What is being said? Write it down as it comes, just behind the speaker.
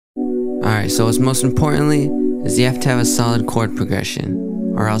Alright, so what's most importantly is you have to have a solid chord progression,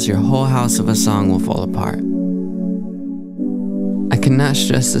 or else your whole house of a song will fall apart. I cannot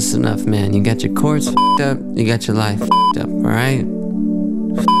stress this enough, man. You got your chords f***ed up, you got your life f***ed up, alright?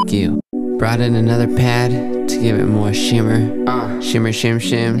 F*** you. Brought in another pad to give it more shimmer. Shimmer,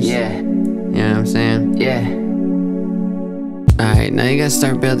 shims. Yeah. You know what I'm saying? Yeah. Alright, now you gotta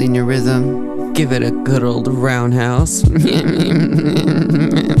start building your rhythm. Give it a good old roundhouse.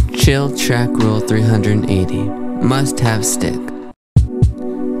 Chill track rule 380. Must have stick.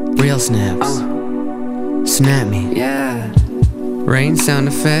 Real snaps. Snap me. Yeah. Rain sound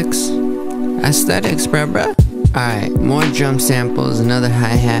effects. Aesthetics, bruh. Alright, more drum samples, another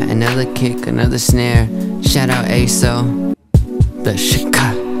hi-hat, another kick, another snare. Shout out ASO. The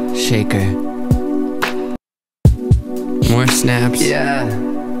shaker. More snaps. Yeah.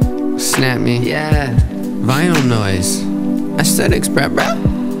 Snap me. Yeah. Vinyl noise. Aesthetics, bruh.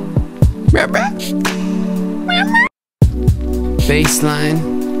 Bass line.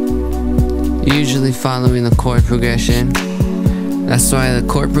 Usually following the chord progression. That's why the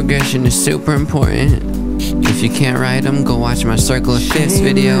chord progression is super important. If you can't write them, go watch my Circle of Fifths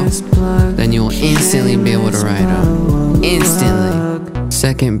video. Then you will instantly be able to write them. Instantly.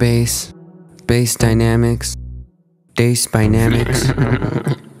 Second bass. Bass dynamics. Bass dynamics.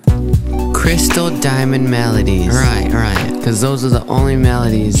 Crystal diamond melodies. Right. Cause those are the only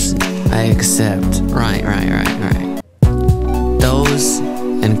melodies I accept. Right. Those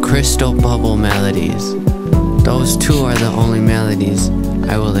and crystal bubble melodies. Those two are the only melodies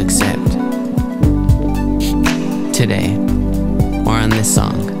I will accept. Today. Or on this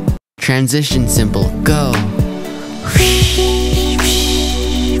song. Transition symbol, go.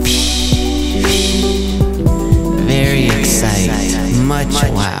 Very exciting. Much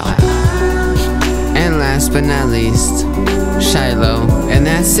wow. And last but not least, Shiloh. And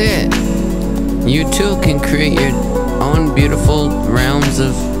that's it. You too can create your own beautiful realms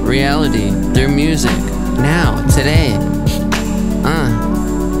of reality through music. Now, today.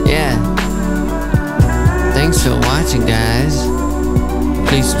 Yeah. Thanks for watching, guys.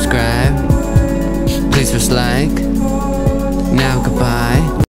 Please subscribe. Please press like.